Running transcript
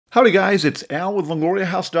Howdy guys, it's Al with Longoria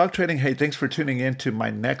House Dog Training. Hey, thanks for tuning in to my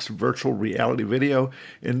next virtual reality video.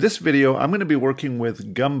 In this video, I'm going to be working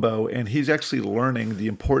with Gumbo, and he's actually learning the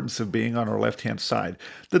importance of being on our left-hand side.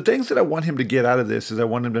 The things that I want him to get out of this is I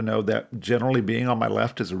want him to know that generally being on my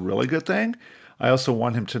left is a really good thing. I also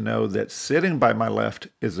want him to know that sitting by my left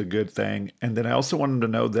is a good thing. And then I also want him to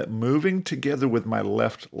know that moving together with my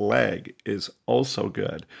left leg is also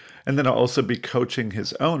good. And then I'll also be coaching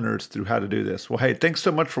his owners through how to do this. Well, hey, thanks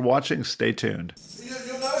so much for watching. Stay tuned.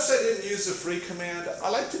 You'll notice I didn't use the free command. I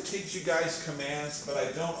like to teach you guys commands, but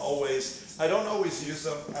I don't always use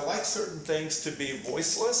them. I like certain things to be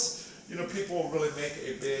voiceless. You know, people really make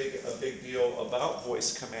a big deal about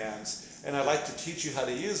voice commands, and I like to teach you how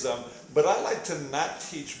to use them, but I like to not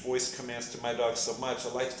teach voice commands to my dogs so much. I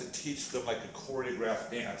like to teach them like a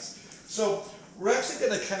choreographed dance. So we're actually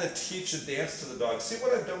going to kind of teach a dance to the dog. See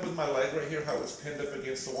what I've done with my leg right here, how it's pinned up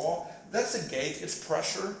against the wall? That's a gait, it's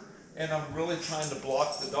pressure, and I'm really trying to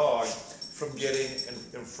block the dog from getting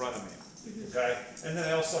in front of me, okay? And then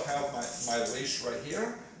I also have my leash right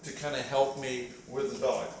here to kind of help me with the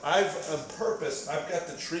dog. I've got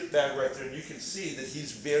the treat bag right there, and you can see that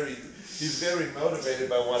he's very motivated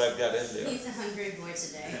by what I've got in there. He's a hungry boy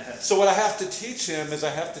today. So what I have to teach him is I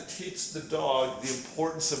have to teach the dog the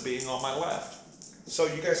importance of being on my left. So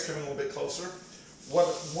you guys come in a little bit closer.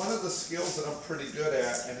 One of the skills that I'm pretty good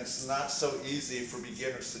at, and it's not so easy for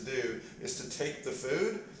beginners to do, is to take the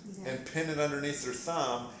food and pin it underneath their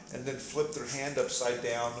thumb and then flip their hand upside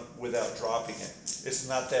down without dropping it. It's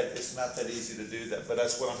not that easy to do that, but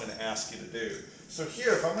that's what I'm going to ask you to do. So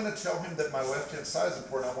here, if I'm going to tell him that my left-hand side is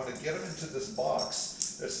important, I want to get him into this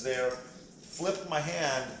box that's there, flip my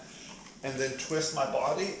hand, and then twist my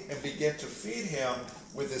body and begin to feed him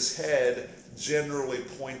with his head generally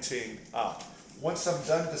pointing up. Once I'm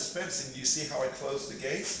done dispensing, you see how I close the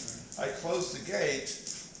gate? I close the gate,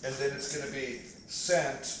 and then it's going to be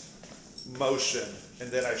scent, motion,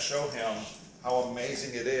 and then I show him how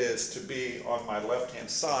amazing it is to be on my left-hand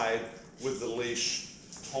side with the leash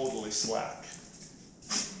totally slack.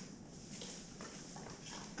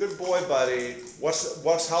 Good boy, buddy.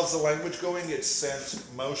 How's the language going? It's scent,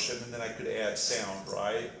 motion, and then I could add sound,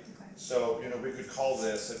 right? Okay. So, you know, we could call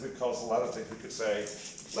this, and we call this a lot of things. We could say,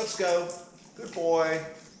 let's go. Good boy.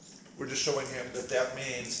 We're just showing him that that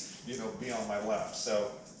means, you know, be on my left.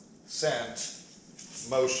 So, scent,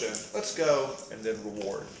 motion, let's go, and then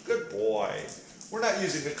reward. Good boy. We're not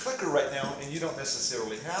using a clicker right now, and you don't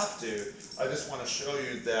necessarily have to. I just want to show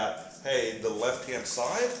you that, hey, the left-hand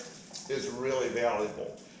side is really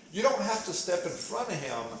valuable. You don't have to step in front of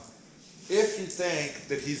him if you think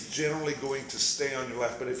that he's generally going to stay on your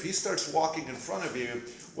left. But if he starts walking in front of you,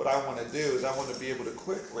 what I want to do is I want to be able to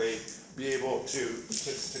quickly be able to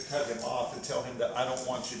cut him off and tell him that I don't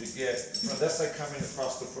want you to get, that's like coming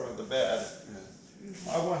across the front of the bed.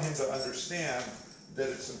 I want him to understand that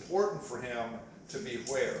it's important for him to be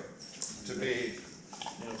where? To be,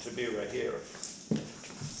 you know, to be right here.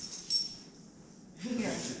 Yeah,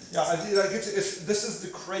 this is the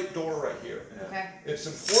crate door right here. Okay. It's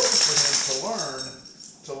important for him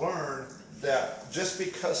to learn that just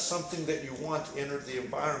because something that you want entered the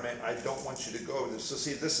environment, I don't want you to go there. So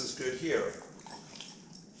see, this is good here.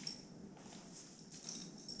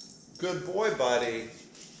 Good boy, buddy.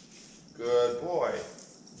 Good boy.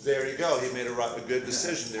 There you go. He made a good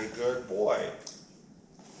decision there. Good boy.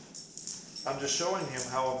 I'm just showing him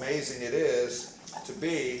how amazing it is to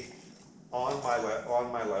be on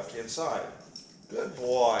my left-hand side. Good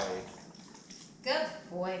boy. Good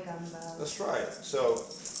boy, Gumbo. That's right. So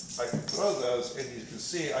I can throw those, and you can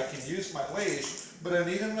see I can use my leash, but I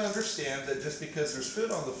need him to understand that just because there's food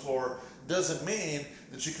on the floor doesn't mean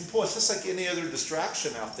that you can pull. It's just like any other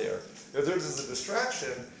distraction out there. If there's a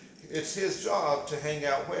distraction, it's his job to hang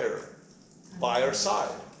out where? By our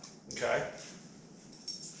side. Okay?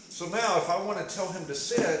 So now if I want to tell him to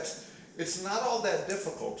sit, it's not all that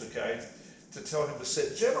difficult, okay, to tell him to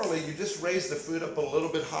sit. Generally, you just raise the food up a little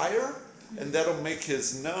bit higher, and that'll make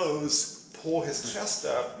his nose pull his chest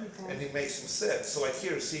up, and he makes him sit. So like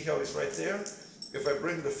here, see how he's right there? If I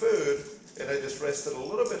bring the food, and I just raise it a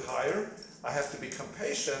little bit higher, I have to become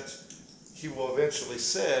patient. He will eventually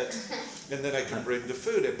sit, and then I can bring the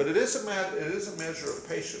food in. But it is a measure of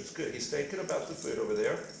patience. Good, he's thinking about the food over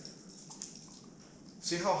there.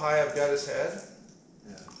 See how high I've got his head?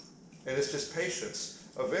 Yeah. And it's just patience.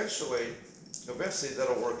 Eventually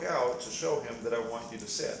that'll work out to show him that I want you to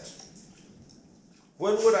sit.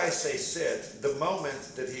 When would I say sit? The moment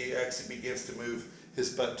that he actually begins to move his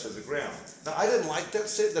butt to the ground. Now, I didn't like that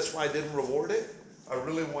sit. That's why I didn't reward it. I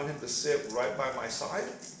really want him to sit right by my side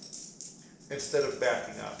instead of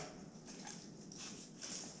backing up.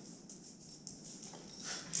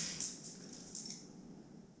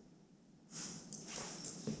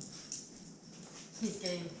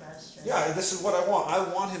 frustrated. Yeah, and this is what I want.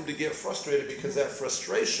 I want him to get frustrated because that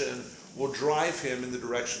frustration will drive him in the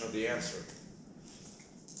direction of the answer.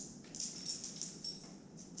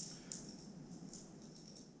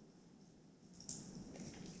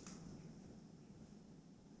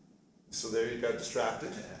 So there you got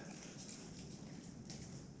distracted.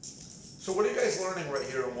 So what are you guys learning right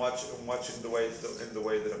here and watching the way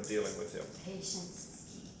that I'm dealing with him? Patience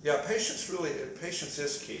is key. Yeah, patience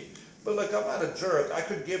is key. But look, I'm not a jerk. I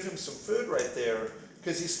could give him some food right there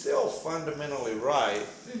because he's still fundamentally right.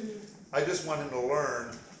 I just want him to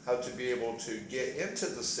learn how to be able to get into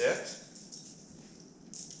the sit.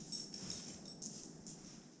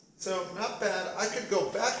 So not bad. I could go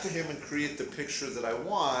back to him and create the picture that I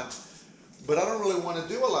want, but I don't really want to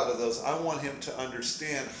do a lot of those. I want him to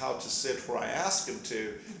understand how to sit where I ask him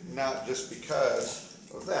to, not just because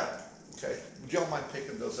of that. Okay? Would y'all mind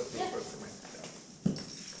picking those up real quick for me? Yeah.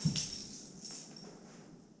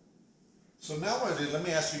 So now what I do, let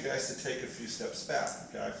me ask you guys to take a few steps back,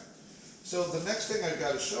 okay? So the next thing I've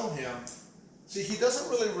got to show him, see, he doesn't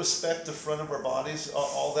really respect the front of our bodies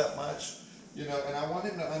all that much. You know, and I want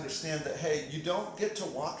him to understand that, hey, you don't get to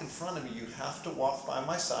walk in front of me. You have to walk by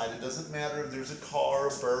my side. It doesn't matter if there's a car,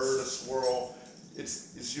 a bird, a squirrel.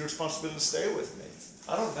 It's your responsibility to stay with me.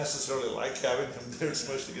 I don't necessarily like having him there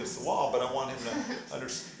smushed against the wall, but I want him to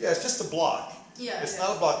understand. Yeah, it's just a block. Yeah. It's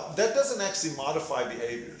not a block. That doesn't actually modify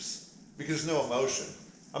behaviors because there's no emotion.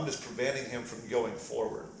 I'm just preventing him from going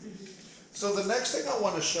forward. So the next thing I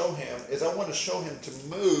want to show him is I want to show him to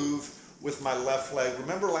move with my left leg.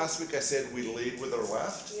 Remember last week I said we lead with our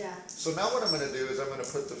left? Yeah. So now what I'm going to do is I'm going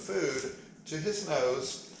to put the food to his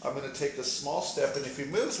nose. I'm going to take a small step, and if he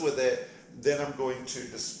moves with it, then I'm going to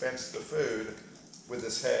dispense the food with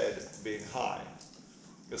his head being high.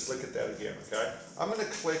 Let's look at that again, okay? I'm going to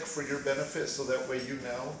click for your benefit so that way you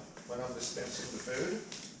know when I'm dispensing the food,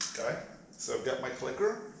 okay? So I've got my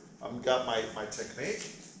clicker. I've got my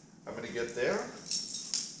technique. I'm going to get there.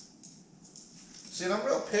 See, and I'm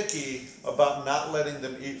real picky about not letting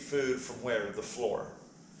them eat food from where? The floor.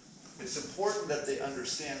 It's important that they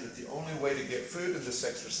understand that the only way to get food in this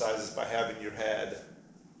exercise is by having your head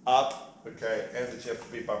up, okay, and that you have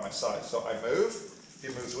to be by my side. So I move, he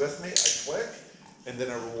moves with me, I click, and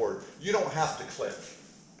then I reward. You don't have to click.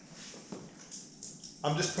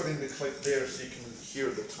 I'm just putting the click there so you can hear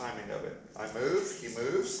the timing of it. I move, he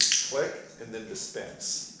moves, click, and then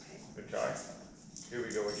dispense. Okay? Here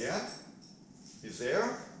we go again. He's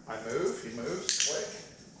there, I move, he moves, click,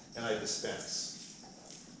 and I dispense.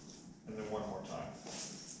 And then one more time.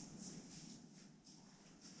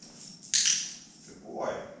 Good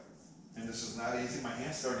boy. And this is not easy. My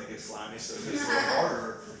hand's starting to get slimy, so it gets a little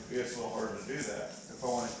harder. It gets a little harder to do that. If I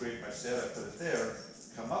want to create my set, I put it there,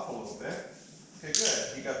 come up a little bit. Okay,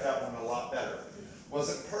 good. He got that one a lot better.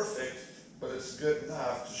 Wasn't perfect, but it's good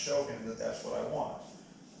enough to show him that that's what I want.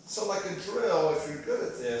 So like a drill, if you're good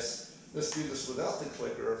at this, let's do this without the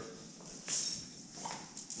clicker,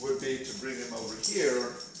 would be to bring him over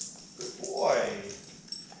here. Good boy.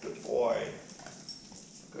 Good boy.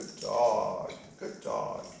 Good dog. Good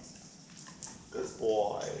dog. Good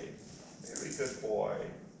boy. Very good boy.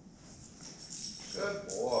 Good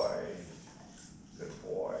boy. Good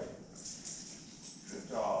boy. Good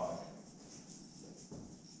dog.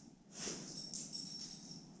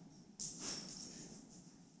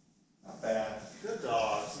 Not bad. Good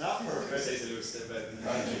dog. It's not perfect. Say to do a step back.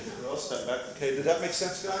 I'll step back. Okay, did that make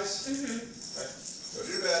sense, guys? Okay. Go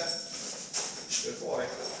to your bed. Good boy.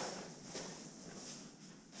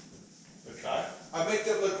 Okay. I make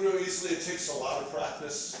that look real easily. It takes a lot of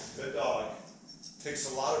practice. Good dog. It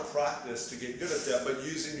takes a lot of practice to get good at that, but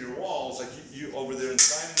using your walls, like you over there in the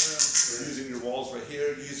dining room, or using your walls right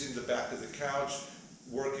here, using the back of the couch,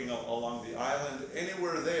 working along the island,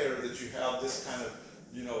 anywhere there that you have this kind of,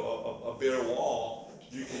 you know, a bare wall,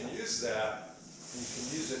 you can use that. You can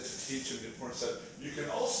use it to teach them the importance of. You can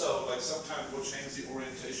also, like sometimes we'll change the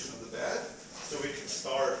orientation of the bed, so we can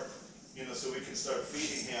start, you know, so we can start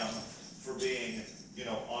feeding him for being, you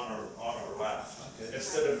know, on our left. Okay.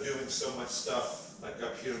 Instead of doing so much stuff like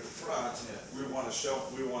up here in the front, we want to show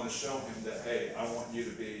him that, hey, I want you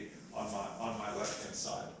to be on my left hand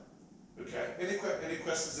side. Okay. Any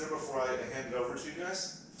questions there before I hand it over to you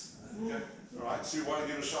guys? Okay. All right. So you want to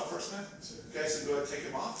give it a shot first, man? Okay. So go ahead and take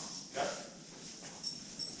him off. Okay.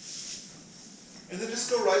 And then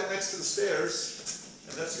just go right next to the stairs,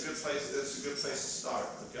 and that's a good place. That's a good place to start.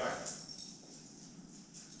 Okay.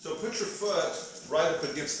 So put your foot right up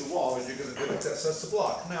against the wall, and you're going to do it. That's the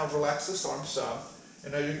block. Now relax this arm some,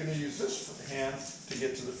 and now you're going to use this hand to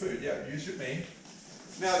get to the food. Yeah, use your knee.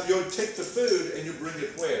 Now you'll take the food and you bring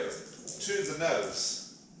it where? To the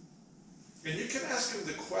nose. And you can ask him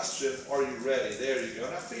the question, are you ready? There you go.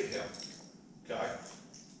 Now feed him. Okay?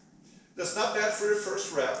 That's not bad for your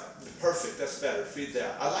first rep. Perfect, that's better. Feed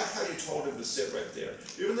that. I like how you told him to sit right there.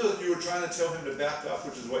 Even though you were trying to tell him to back up,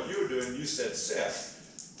 which is what you were doing, you said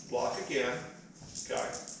sit. Block again. Okay.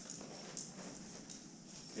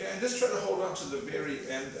 Yeah, and just try to hold on to the very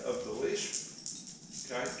end of the leash.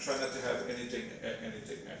 Okay? Try not to have anything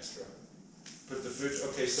extra. Put the food,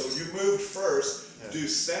 okay, so you moved first. Yeah. Do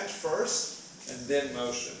scent first, and then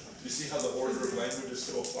motion. You see how the order of language is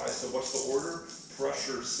still applies? So what's the order?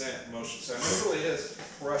 Pressure, scent, motion. So it really is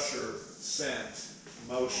pressure, scent,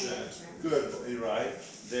 motion. Good, right?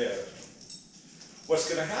 There. What's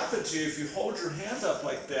going to happen to you if you hold your hand up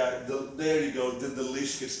like that, there you go, then the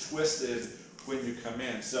leash gets twisted when you come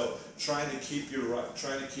in. So trying to keep your right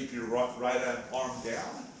arm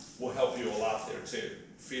down will help you a lot there too.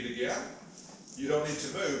 Feet again. You don't need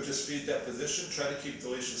to move, just feed that position. Try to keep the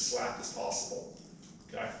leash as slack as possible.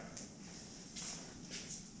 Okay?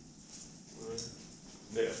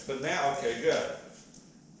 There. But now, okay, good.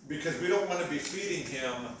 Because we don't want to be feeding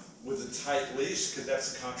him with a tight leash, because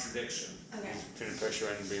that's a contradiction. Okay. Putting pressure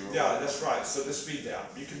in and being real. Yeah, that's right. So just feed down.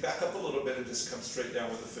 You can back up a little bit and just come straight down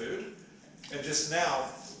with the food. And just now,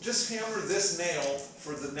 just hammer this nail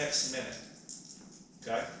for the next minute.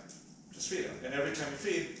 Okay? Just feed him. And every time you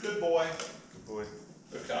feed, good boy. Good boy.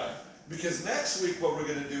 Okay? Because next week what we're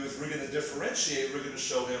going to do is we're going to differentiate. We're going to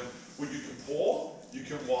show him where you can pull, you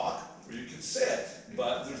can walk, or you can sit.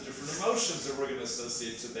 But there's different emotions that we're going to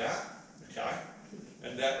associate to that. Okay?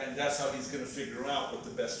 And that's how he's going to figure out what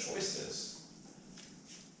the best choice is.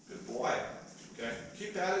 Good boy. Okay?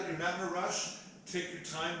 Keep at it. You're not in a rush. Take your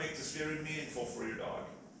time. Make this very meaningful for your dog.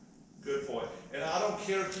 Good boy. And I don't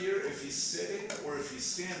care here if he's sitting or if he's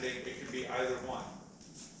standing. It can be either one.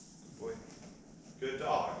 Good boy. Good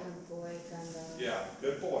dog. Good boy, Gumbo. Yeah,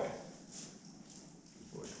 good boy.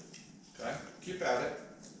 Good boy. Okay, keep at it.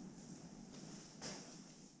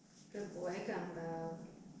 Good boy, Gumbo.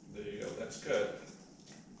 There you go, that's good.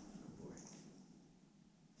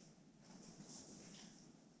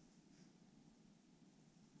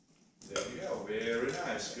 Good boy. There you go, very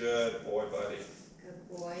nice. Good boy, buddy. Good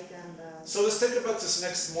boy, Gumbo. So let's think about this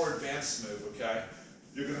next more advanced move, okay?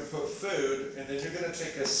 You're going to put food, and then you're going to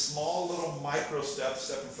take a small little micro step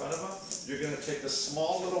in front of him. You're going to take a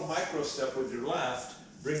small little micro step with your left,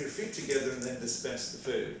 bring your feet together, and then dispense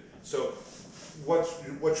the food. So what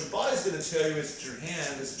your body's going to tell you is that your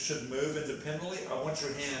hand should move independently. I want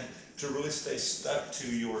your hand to really stay stuck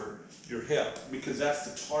to your hip, because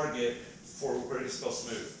that's the target for where he's supposed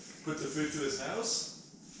to move. Put the food to his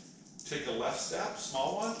nose, take a left step,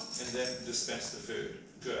 small one, and then dispense the food.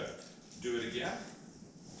 Good. Do it again.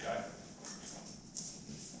 Okay.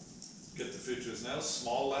 Get the food to his nose,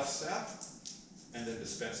 small left step, and then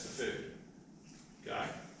dispense the food. Okay?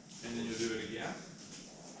 And then you do it again.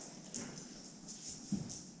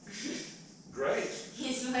 Great.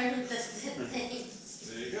 He's learned the sit thing.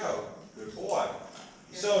 There you go. Good boy.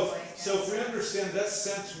 Good So boy, if we understand that's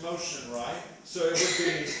scent motion, right? So it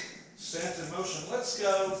would be scent and motion. Let's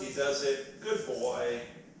go. He does it. Good boy.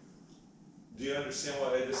 Do you understand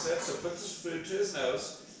what I just said? So put this food to his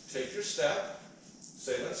nose. Take your step,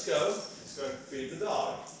 say let's go, he's going to feed the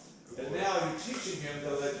dog. And now you're teaching him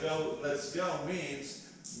that let's go means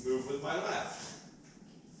move with my left.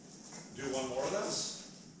 Do one more of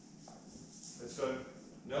those. Let's go.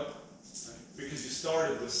 Nope. Because you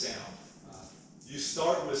started with sound. You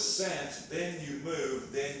start with scent, then you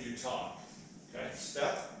move, then you talk. Okay,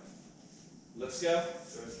 step. Let's go.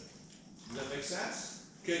 Does that make sense?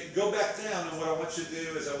 Okay, go back down, and what I want you to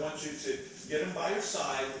do is I want you to get him by your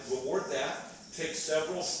side, reward that, take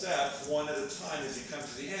several steps, one at a time as you come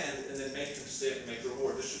to the end, and then make him sit and make a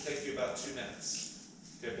reward. This should take you about 2 minutes.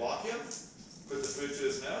 Okay, block him, put the food to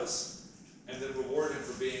his nose, and then reward him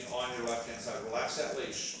for being on your left-hand side. Relax that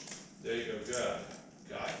leash. There you go, good.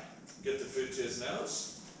 Okay, get the food to his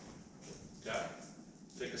nose. Okay,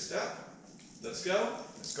 take a step. Let's go.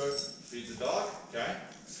 Let's go. Feed the dog. Okay,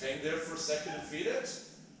 hang there for a second and feed it.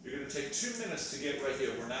 You're going to take 2 minutes to get right here.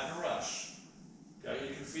 We're not in a rush. Okay,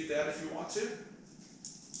 you can feed that if you want to.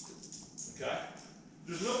 Okay?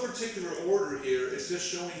 There's no particular order here. It's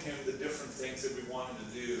just showing him the different things that we want him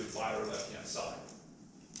to do by our left-hand side.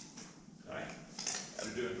 Okay?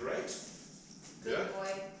 You're doing great. Good. Good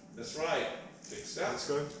boy. That's right. Take steps. Let's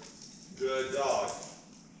go. Good dog.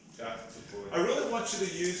 Okay? I really want you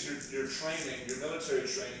to use your training, your military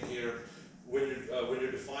training here, when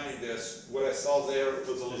you're defining this. What I saw there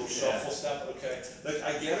was a little shuffle step, okay? Like,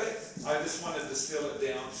 I get it. I just want to distill it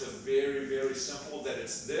down to very, very simple, that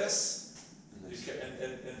it's this,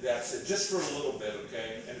 And that's it, just for a little bit,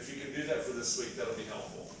 okay? And if you can do that for this week, that'll be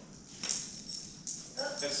helpful.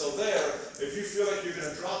 And so there, if you feel like you're going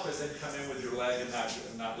to drop it, then come in with your leg and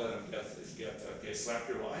not let him get okay, slap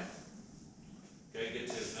your line. Okay, get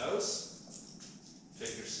to his nose.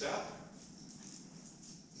 Take your step.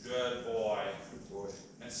 Good boy. Good boy.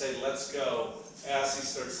 And say, let's go, as he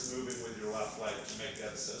starts moving with your left leg to make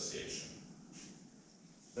that association.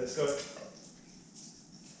 Let's go.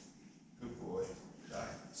 Good boy. Okay.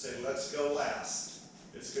 Say, let's go last.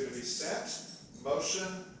 It's going to be set, motion,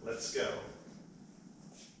 let's go.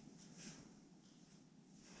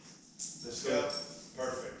 Let's go.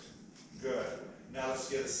 Perfect. Good. Now let's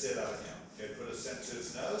get a sit out of him. Okay, put a scent to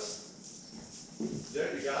his nose.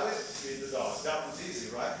 There, you got it. Feed the dog. That one's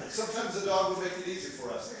easy, right? Sometimes the dog will make it easy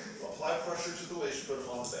for us. Apply pressure to the leash, put him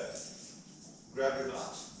on the bed. Grab your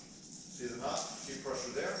knot. See the knot? Keep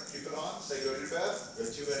pressure there. Keep it on. Say go to your bed. Go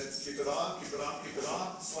to bed. Keep it on, keep it on, keep it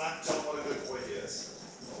on. Slack, tell him what a good boy he is.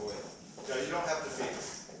 Good boy. Okay, you don't have to feed him.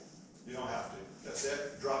 You don't have to. That's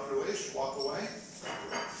it. Drop your leash, walk away.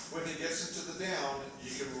 When he gets into the down,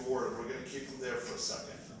 you can reward him. We're going to keep him there for a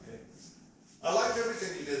second. Okay. I liked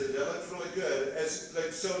everything you did today. That looked really good.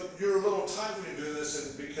 So you're a little tight when you do this,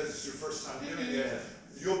 and because it's your first time doing it,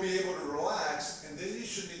 you'll be able to relax, and then you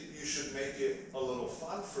should make it a little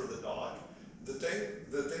fun for the dog. The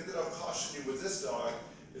thing that I'll caution you with this dog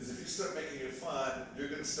is if you start making it fun, you're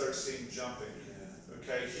going to start seeing jumping.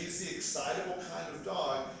 Okay, he's the excitable kind of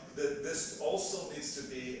dog that this also needs to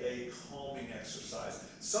be a calming exercise.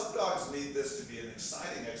 Some dogs need this to be an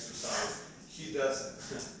exciting exercise. He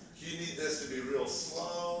doesn't. You need this to be real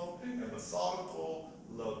slow and methodical,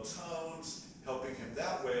 low tones, helping him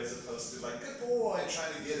that way as opposed to like, good boy,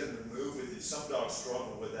 trying to get him to move with you. Some dogs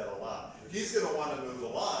struggle with that a lot. He's going to want to move a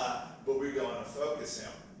lot, but we're going to focus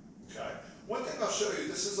him. Okay? One thing I'll show you,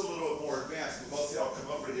 this is a little more advanced, but both of y'all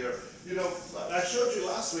come over here. You know, I showed you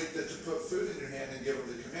last week that to put food in your hand and give him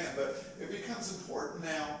the command, but it becomes important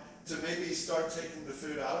now to maybe start taking the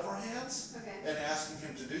food out of our hands and asking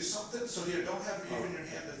him to do something. So here, don't have even your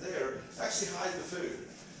hand in there. Actually hide the food.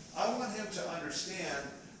 I want him to understand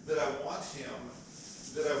that I want him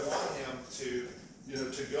to, you know,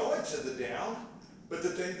 to go into the down, but the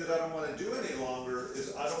thing that I don't want to do any longer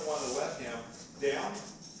is I don't want to let him down.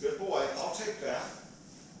 Good boy, I'll take that.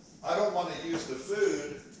 I don't want to use the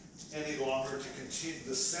food any longer to continue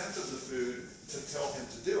the scent of the food to tell him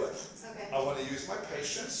to do it. Okay. I want to use my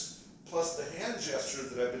patience plus the hand gesture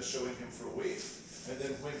that I've been showing him for a week. And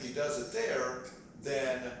then when he does it there,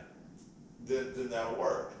 then that'll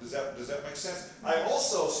work. Does that make sense? I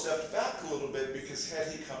also stepped back a little bit because had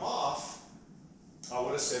he come off, I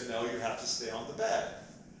would have said, no, you have to stay on the bed.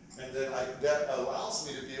 And then that allows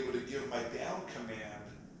me to be able to give my down command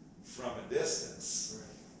from a distance. Right.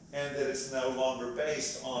 And that it's no longer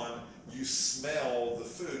based on you smell the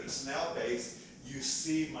food. It's now based, you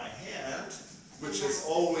see my hand, which is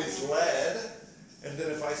always led. And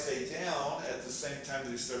then if I say down at the same time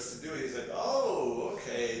that he starts to do it, he's like, oh,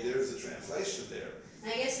 okay, there's a translation there.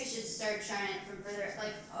 And I guess we should start trying it from further,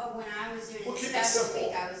 like, oh, when I was doing Keep it it last simple.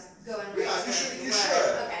 week, I was going right. Yeah, you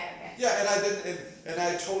should. Okay. Yeah, and I didn't, and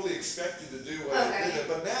I totally expect you to do what I did.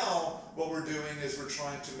 But now, what we're doing is we're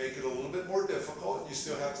trying to make it a little bit more difficult. You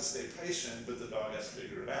still have to stay patient, but the dog has to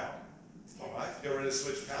figure it out. All right, you ready to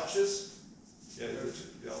switch pouches? Yeah, there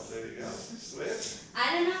you go. Switch.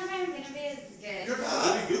 I don't know if I'm going to be as good. You're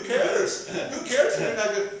not. Who cares? Who cares if you're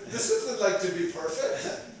not good? This isn't like to be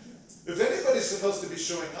perfect. If anybody's supposed to be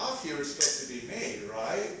showing off here, it's supposed to be me,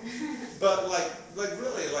 right? But like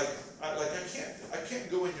really, I can't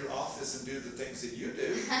go in your office and do the things that you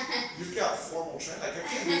do. You've got formal training. Like I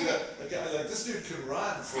can't do that. Like this dude can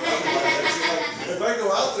run forever. If I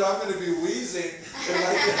go out there, I'm going to be wheezing.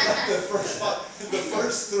 And the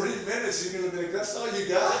first 3 minutes, you're going to be like, that's all you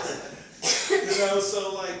got? You know,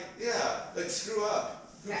 so screw up.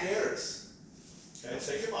 Who cares? Okay,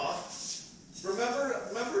 take him off.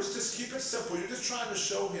 Remember, just keep it simple. You're just trying to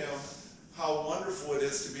show him how wonderful it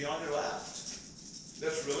is to be on your left.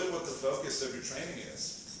 That's really what the focus of your training is.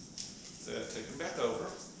 So take him back over.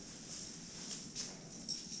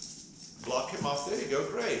 Block him off. There you go.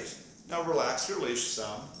 Great. Now relax your leash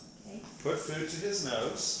some. Okay. Put food to his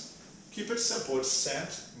nose. Keep it simple. It's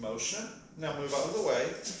scent, motion. Now move out of the way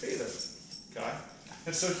to feed him. Okay?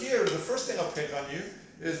 And so here, the first thing I'll pick on you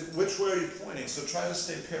is which way are you pointing? So try to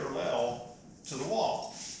stay parallel to the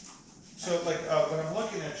wall. So when I'm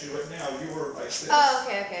looking at you right now, you were like this. Oh,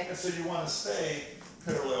 okay. And so you want to stay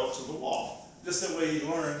parallel to the wall. Just that way he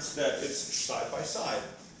learns that it's side by side.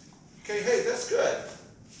 Okay, hey, that's good.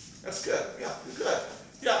 That's good. Yeah, you're good.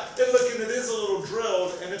 Yeah, and look, and it is a little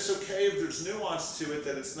drilled, and it's okay if there's nuance to it,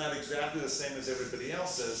 that it's not exactly the same as everybody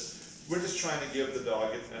else's. We're just trying to give the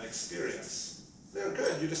dog an experience. They're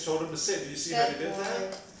good. You just told him to sit. Did you see how you did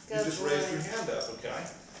that? You just raised your hand up, okay?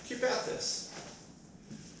 Keep at this.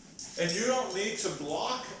 And you don't need to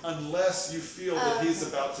block unless you feel that he's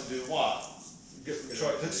about to do what?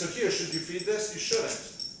 So here, should you feed this? You shouldn't.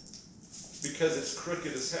 Because it's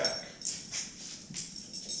crooked as heck.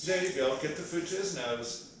 There you go. Get the food to his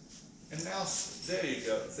nose. And now, there you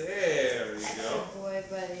go. There you go. Good boy,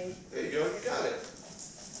 buddy. There you go. You got it.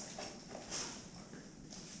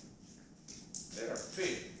 There.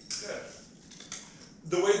 Feed. Good.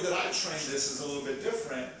 The way that I train this is a little bit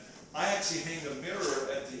different. I actually hang a mirror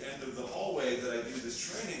at the end of the hallway that I do this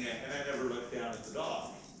training in, and I never look down at the dog.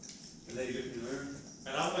 And then you look in the mirror?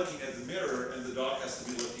 And I'm looking at the mirror, and the dog has to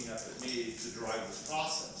be looking up at me to drive this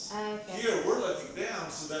process. Okay. Here, we're looking down,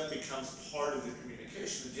 so that becomes part of the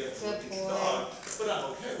communication that you have to look at your dog. But I'm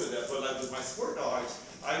okay with that. But like with my sport dogs,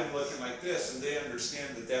 I'm looking like this, and they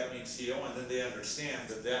understand that that means heel, and then they understand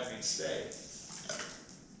that that means stay.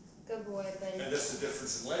 Good boy, buddy. And that's the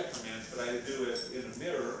difference in leg commands, but I do it in a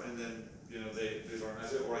mirror, and then, you know, they learn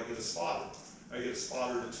as it, or I get a spotter. I get a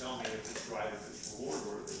spotter to tell me if it's right, if it's reward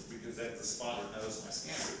worthy, because then the spotter knows my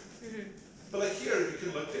standard. But like here, you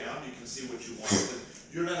can look down, you can see what you want, and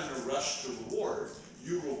you're not in a rush to reward.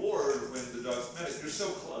 You reward when the dog's met it. You're so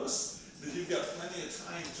close that you've got plenty of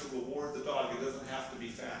time to reward the dog. It doesn't have to be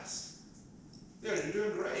fast. There, you're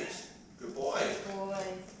doing great. Good boy. Good boy.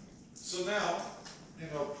 So now, you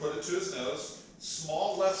know, put it to his nose.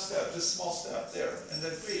 Small left step, just small step there, and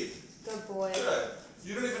then feed. Good boy. Good.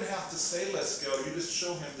 You don't even have to say let's go. You just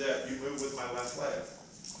show him that you move with my left leg.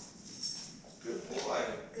 Good boy.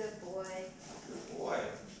 Good boy. Good boy.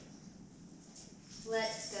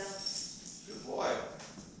 Let's go. Good boy.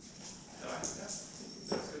 Yeah, that's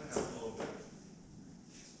gonna happen a little bit.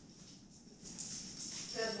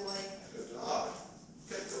 Good boy. Good dog.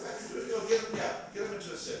 Okay, go back and do it. You know, get him into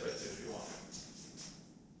a sit right there if you want.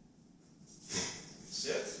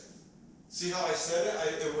 Sit. See how I said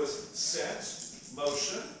it? It was sit,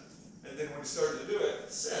 motion, and then when you started to do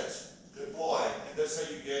it, sit. Good boy. And that's how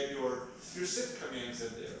you get your sit commands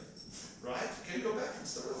in there. Right? Can you go back and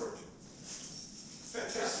start over?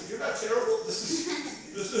 Fantastic. You're not terrible. This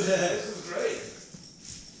is great.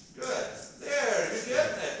 Good. There, you're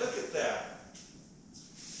getting it. Look at that.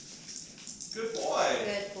 Good boy.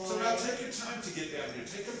 Good boy. So now take your time to get down here.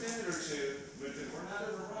 Take a minute or two, but we're not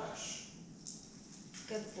in a rush.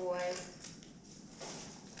 Good boy.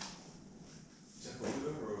 Is that what you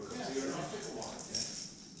remember? Or Yeah, come sure. to I'll take a walk.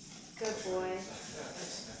 Good boy.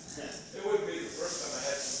 It wouldn't be the first time I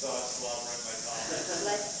had some thoughts slobbering my tongue.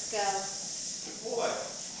 Let's go. Good boy.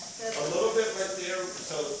 Good A boy. little bit right there.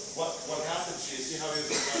 So what happened to you? See how he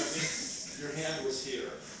was in front of me? Your hand was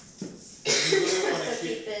here. You really want to So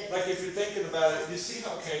keep, keep it. like if you're thinking about it, you see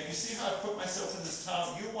how, okay, you see how I put myself in this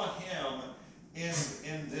tile? You want him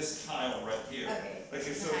in this tile right here. Okay. Like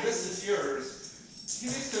if so, Okay. this is yours. He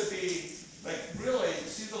needs to be, like really, you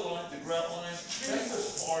see the line, the grab line? That's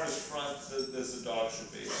as far as front as the dog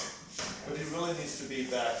should be. But he really needs to be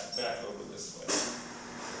back over this way.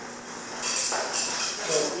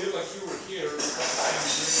 So feel like you were here, bring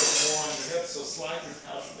it more on your hip, so slide your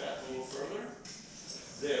pouch back a little further.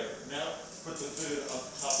 There. Now put the food on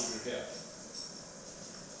top of your hip.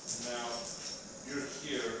 Now you're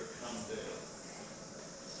here, come there.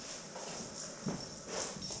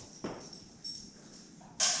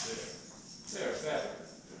 There, better.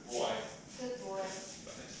 Good boy. Good boy.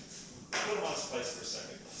 Put him on his place for a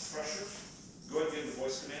second. Pressure. Go ahead and give him the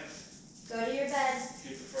voice command. Go to your bed.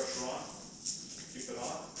 Keep the pressure on. Keep it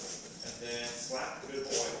on. And then slap. Good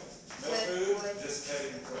boy. No Good food, boy. just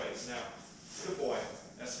petting and praise. Now, good boy.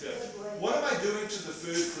 That's good. Good boy. What am I doing to the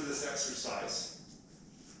food for this exercise?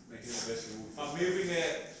 Making the best move. I'm moving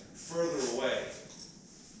it further away.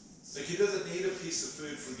 Like he doesn't need a piece of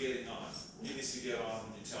food for getting on. He needs to get on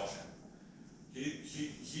when you tell him.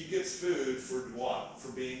 He gets food for what?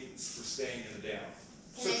 For staying in the down.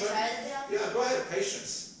 Can I try the down? Yeah, go ahead.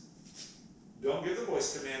 Patience. Don't give the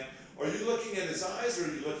voice command. Are you looking at his eyes or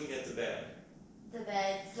are you looking at the bed? The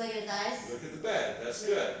bed. Look at his eyes. Look at the bed. That's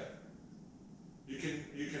good. You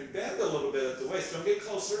can bend a little bit at the waist. Don't get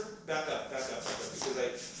closer. Back up.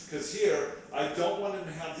 Because here I don't want him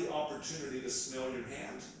to have the opportunity to smell your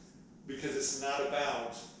hand, because it's not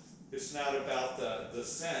about the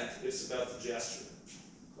scent. It's about the gesture.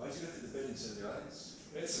 Why did you look at the bed instead of the eyes?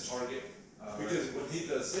 It's a target. Right. Because when he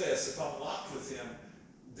does this, if I'm locked with him,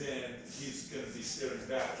 then he's going to be staring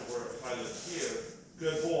back to where if I look here,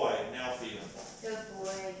 good boy, now feed him. Good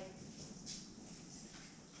boy.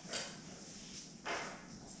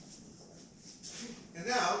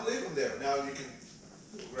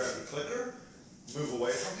 move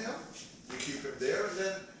away from him. You keep him there, and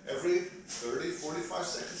then every 30, 45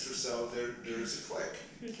 seconds or so, there's a click.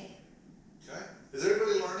 Okay. Okay? Is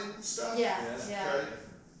everybody learning stuff? Yeah. Okay.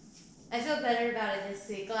 I feel better about it this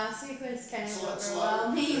week. Last week was kind of It's a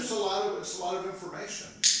overwhelming. lot of information.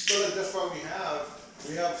 But that's why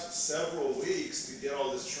we have several weeks to get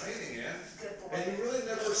all this training in. Good boy. And you really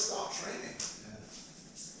never stop training.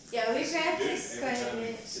 Yeah, we practiced Every quite a time you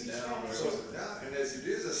bit. sit down or So yeah, and as you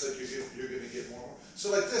do this, like you're going to get more.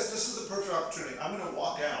 So like this is a perfect opportunity. I'm going to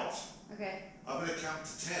walk out. Okay. I'm going to count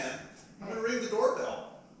to 10. I'm going to ring the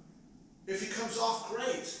doorbell. If he comes off,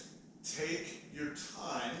 great. Take your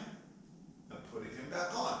time of putting him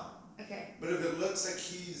back on. Okay. But if it looks like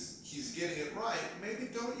he's getting it right, maybe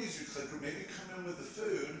don't use your clicker. Maybe come in with the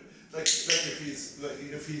food. Like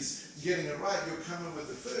if he's getting it right, you'll come in with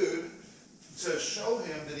the food to show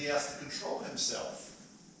him that he has to control himself.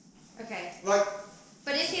 Okay. Like,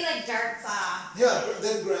 But if he like darts off. yeah,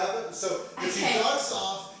 then grab it. So if he Okay. darts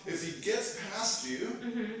off, if he gets past you,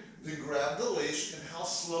 then grab the leash, and how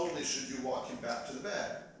slowly should you walk him back to the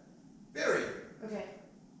bed? Very. Okay.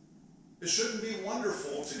 It shouldn't be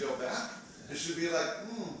wonderful to go back. It should be like,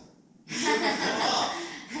 you shouldn't come off.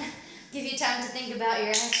 Give you time to think about your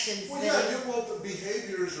actions. Well, Billy. yeah, the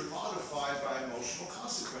behaviors are modified by emotional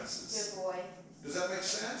consequences. Good boy. Does that make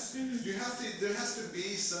sense? There has to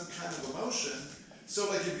be some kind of emotion. So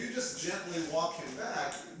like if you just gently walk him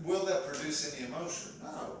back, will that produce any emotion?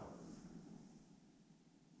 No.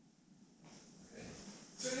 Okay.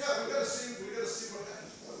 So yeah, we gotta see what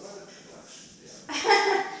happens. What a collection.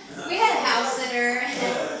 Yeah. We had a house sitter.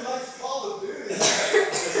 He likes Call of Duty.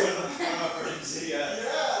 Yeah.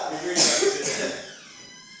 Yeah. We agree about it.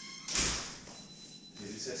 Did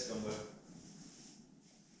you say Gumbo?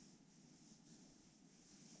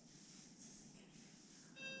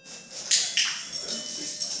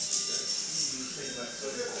 So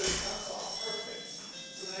good, so he comes off perfect.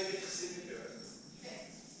 So now you get to see me do it.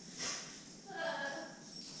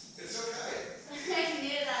 It's okay. I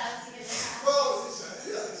knew that was gonna happen. Well, it's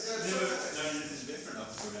okay. No, this is different up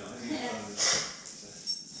for now.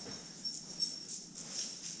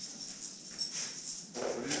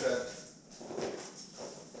 What do you bet?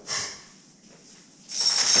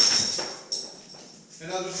 And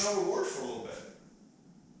now there's no reward for a little bit.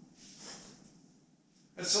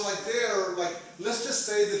 And so let's just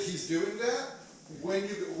say that he's doing that. When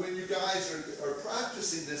you guys are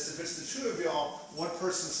practicing this, if it's the two of y'all, one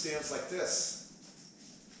person stands like this.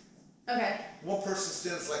 Okay. One person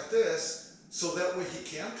stands like this, so that way he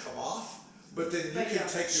can come off, but then you But can you're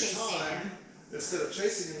take your chasing time. him. Instead of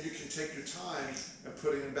chasing him, you can take your time and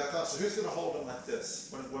putting him back on. So who's going to hold him like this?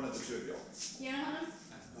 One of the two of y'all. You know him?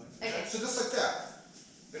 Okay. So just like that.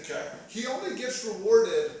 Okay. He only gets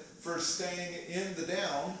rewarded for staying in the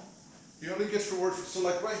down. He only gets rewarded for, so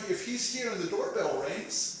like right here, if he's here and the doorbell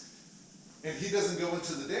rings and he doesn't go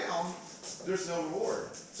into the down, there's no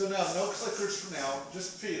reward. So now, no clickers for now.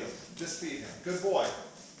 Just feed him. Just feed him. Good boy.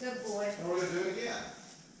 Good boy. And we're going to do it again.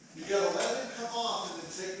 You got to let him come off and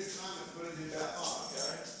then take your time and put him back on,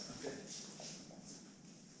 okay? Okay.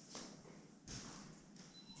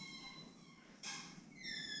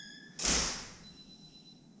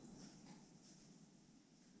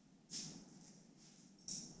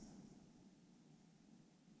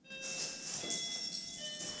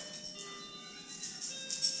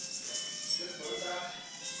 Just put it back.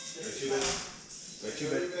 Right, you bet. Right, you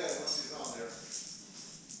Go to bet. bed once he's on there.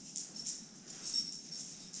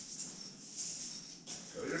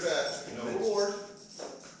 Go to your bed. No reward.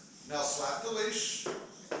 Now slap the leash.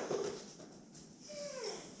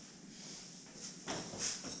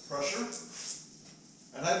 Pressure.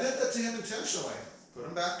 And I did that to him intentionally. Put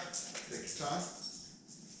him back. Take your time.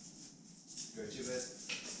 Right, you bet.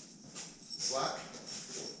 Slack.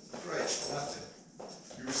 Great. Nothing.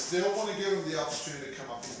 You still want to give him the opportunity to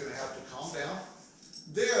come up. He's going to have to calm down.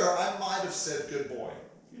 There, I might have said good boy.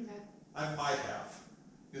 Okay. I might have.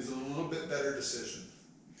 It's a little bit better decision.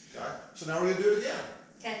 Okay? So now we're going to do it again.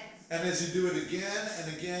 Okay. And as you do it again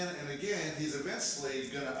and again and again, he's eventually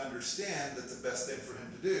going to understand that the best thing for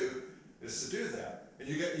him to do is to do that. And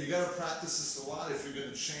you got to practice this a lot if you're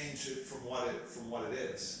going to change it from what it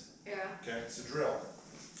is. Yeah. Okay? It's a drill.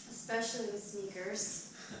 Especially with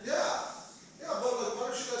sneakers. Yeah. Yeah, but like, why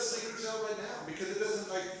don't you guys sneakers out right now? Because it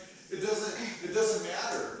doesn't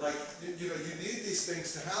matter. Like you know, you need these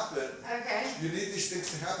things to happen. Okay. You need these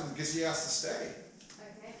things to happen because he has to stay.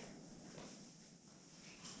 Okay.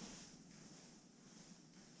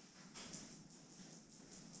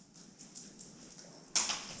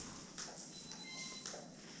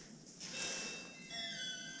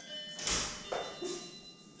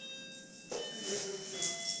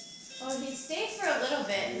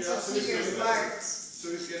 sneakers barked. So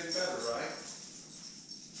he's getting better, right?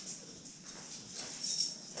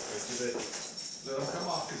 Let him come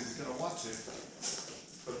off because he's going to want to.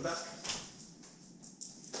 Put him back.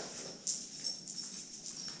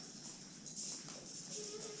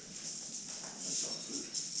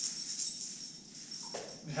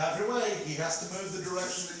 Have your way. He has to move the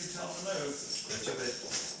direction that you tell him to move.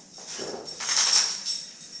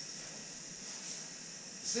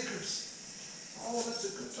 Sneakers. Oh, that's a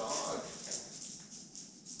good dog.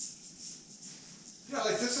 Yeah,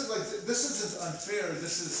 like this isn't unfair.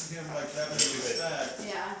 This is him like having respect.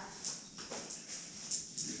 Yeah.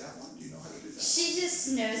 Do that one? Do you know how to do that? She just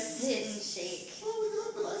knows sit and shake. Oh my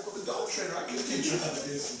God, but I'm a dog trainer. I can teach her how to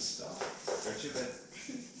do some stuff. Don't you bet?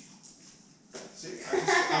 See,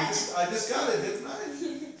 I just got it, didn't I?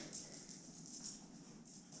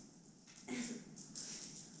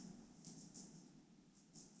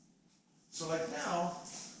 So like now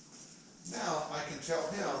I can tell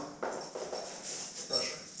him,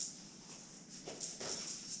 pressure.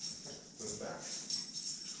 Put it back.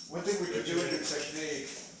 One thing we could do in your technique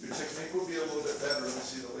will be a little bit better. Let me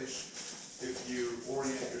see the leash. If you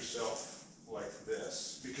orient yourself like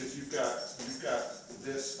this, because you've got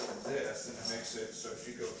this and this, and it makes it so if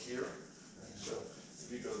you go here, so if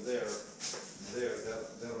you go there,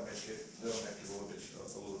 that'll make it a little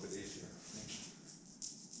bit easier.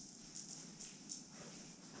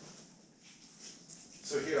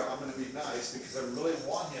 So here I'm going to be nice because I really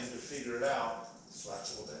want him to figure it out. Slack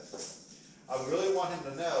a little bit. I really want him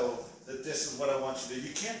to know that this is what I want you to do.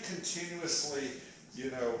 You can't continuously,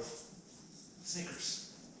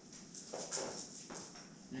 sneakers.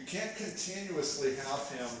 You can't continuously have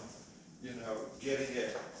him, getting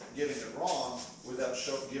it wrong without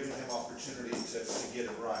giving him opportunity to get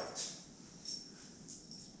it right.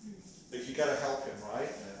 Like you got to help him,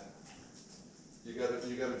 right? You got to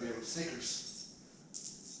be able to sneakers.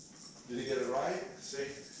 Did he get it right? See?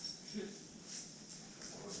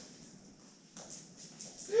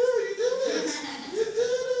 Yeah, you did it! You did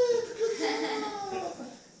it! Good job!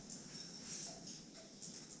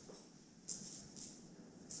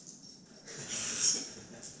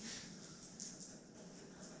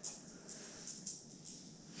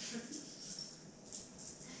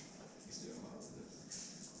 He's doing well with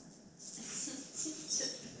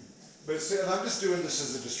But see, and I'm just doing this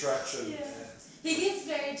as a distraction. Yeah. He gets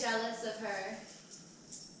very jealous of her.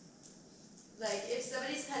 Like, if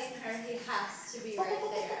somebody's petting her, he has to be right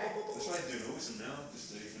there. That's why I do notice him now, just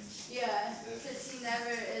so you can. Yeah, because he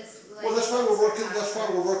never is like. Well, that's why we're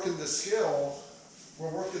working the skill.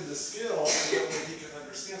 We're working the skill so that way he can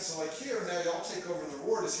understand. So like here, now y'all take over the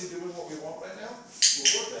reward. Is he doing what we want right now? We'll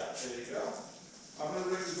work that. There you go. I'm going to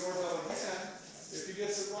ring the doorbell again. If he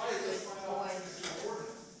gets it right, let's find out what he's rewarding.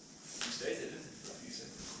 You stayed, didn't you? A few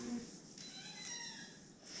seconds.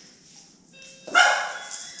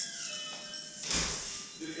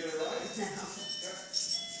 Did he get it right? No. Yeah.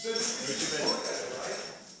 So just look at it, right?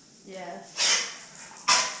 Yeah.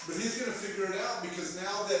 But he's going to figure it out because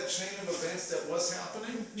now that chain of events that was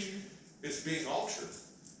happening, it's being altered.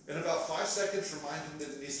 In about 5 seconds, remind him that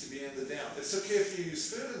it needs to be ended down. It's okay if you use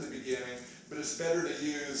food in the beginning, but it's better to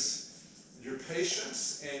use your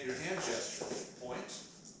patience and your hand gesture. Point.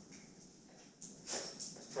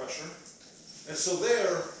 Pressure. And so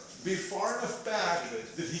there, be far enough back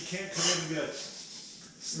that he can't come in and be like,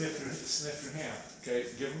 sniff your hand. Okay,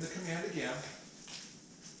 give him the command again.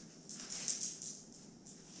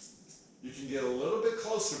 You can get a little bit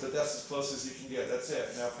closer, but that's as close as you can get. That's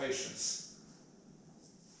it. Now patience.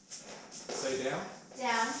 Say down.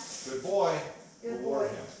 Down. Good boy. Good Reward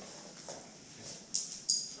boy. him.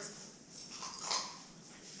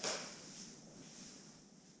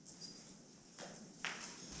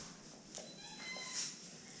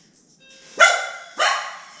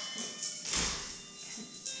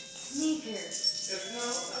 Sneakers.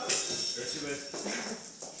 Don't you bet?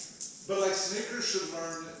 But like Sneakers should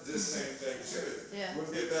learn this same thing too. Yeah.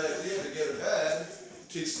 Wouldn't be a bad idea to get ahead.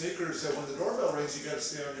 Teach Sneakers that when the doorbell rings, you got to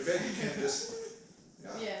stay on your bed. You can't just.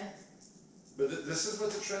 Yeah. But this is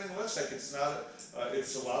what the training looks like. It's not.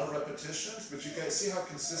 It's a lot of repetitions, but you guys see how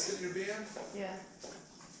consistent you're being. Yeah.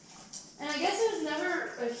 And I guess it was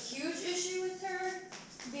never a huge issue with her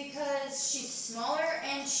because she's smaller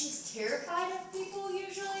and she's terrified of people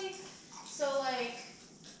usually. So like,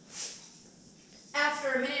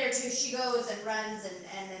 after a minute or two, she goes and runs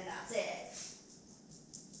and then that's it.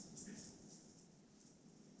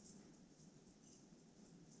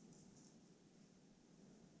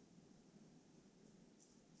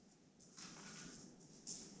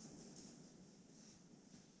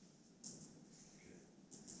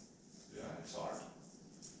 Yeah, it's hard.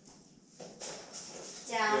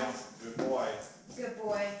 boy. Good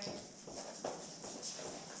boy.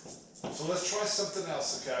 So let's try something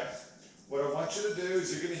else, okay? What I want you to do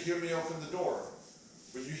is you're going to hear me open the door.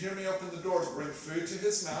 When you hear me open the door, bring food to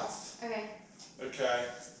his mouth. Okay. Okay?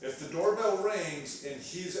 If the doorbell rings and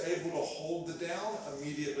he's able to hold the down,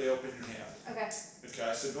 immediately open your hand. Okay.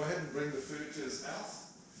 Okay, so go ahead and bring the food to his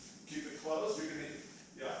mouth. Keep it closed. You're going to,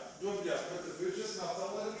 put the food to his mouth.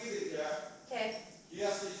 Don't let him eat it yet. Okay. He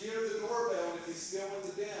has to hear the doorbell, and if he's still with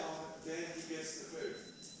the down, then he gets the food.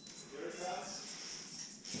 Here it comes.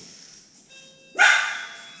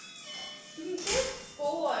 Good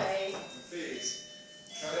boy. Feeds.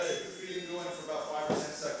 Try to get the feeding going for about 5 or 10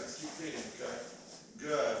 seconds. Keep feeding, okay?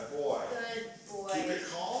 Good boy. Good boy. Keep it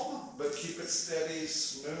calm, but keep it steady,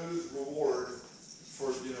 smooth reward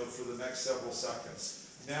for the next several seconds.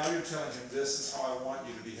 Now you're telling him, this is how I want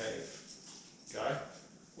you to behave. Okay?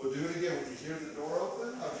 We'll do it again. When you hear the door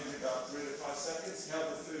open, I'll give you about 3 to 5 seconds. Have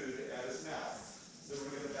the food at his mouth. Then we're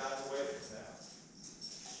going to back away from that.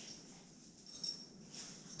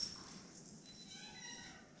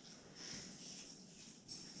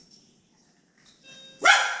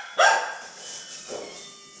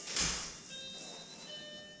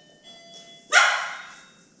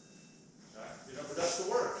 But that's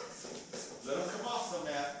the work. Let him come off from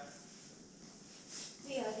that.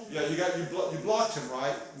 Yeah, You blocked him,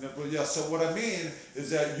 right? No, but yeah. So what I mean is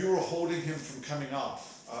that you were holding him from coming off.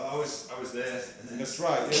 I was there. And then That's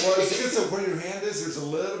right. Yeah, well, it's good that where your hand is, there's a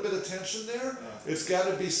little bit of tension there. It's got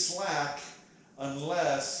to be slack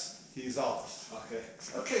unless he's off. okay.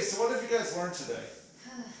 Okay. So what have you guys learned today?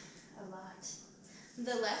 a lot.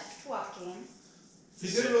 The left walking. He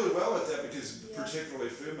did really well with that because Yeah. particularly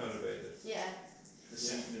food motivated. Yeah. The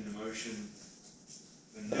symptom and emotion.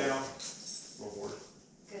 And Down. Reward.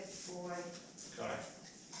 Good boy. Okay.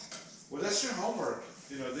 Well, that's your homework.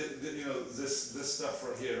 This stuff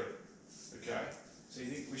right here. Okay. So you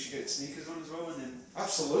think we should get sneakers on as well, and then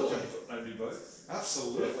Absolutely. maybe both?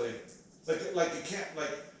 Absolutely. Like you can't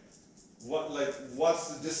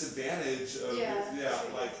what's the disadvantage of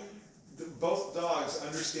both dogs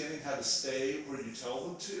understanding how to stay where you tell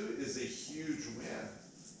them to is a huge win.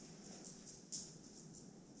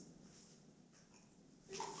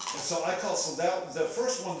 And so the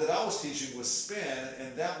first one that I was teaching was spin,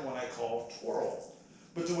 and that one I call twirl.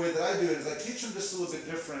 But the way that I do it is I teach them just a little bit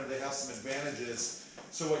different. They have some advantages.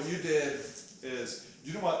 So what you did is,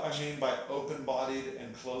 you know what I mean by open-bodied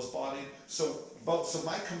and closed-bodied? So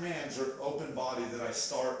my commands are open-bodied that I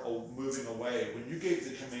start moving away. When you gave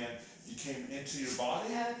the command, you came into your body,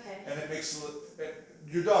 Okay. and it makes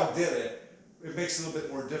your dog did it. It makes it a little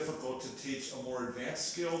bit more difficult to teach a more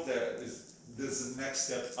advanced skill that is the next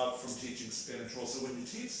step up from teaching spin and twirl. So when you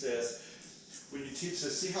teach this,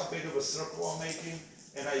 see how big of a circle I'm making?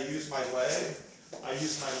 And I use my leg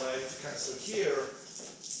to kind of, so here,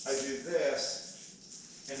 I do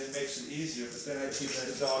this, and it makes it easier, but then I teach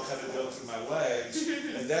the dog how to go through my legs,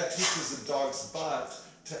 and that teaches the dog's butt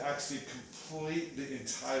to actually complete the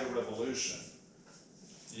entire revolution.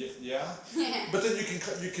 Yeah? But then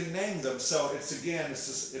you can name them, so it's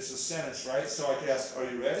a sentence, right? So I can ask, are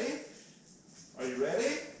you ready? Are you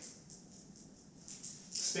ready?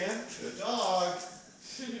 Spin, good dog.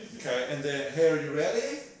 Okay, and then, hey, are you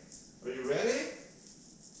ready? Are you ready?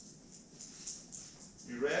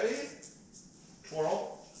 You ready?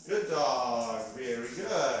 Twirl. Good dog. Very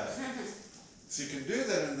good. So you can do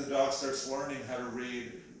that, and the dog starts learning how to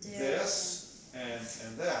read this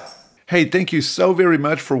and that. Hey, thank you so very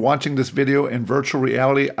much for watching this video in virtual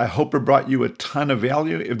reality. I hope it brought you a ton of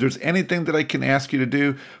value. If there's anything that I can ask you to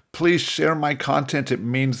do, please share my content. It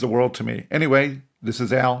means the world to me. Anyway, this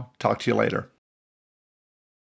is Al. Talk to you later.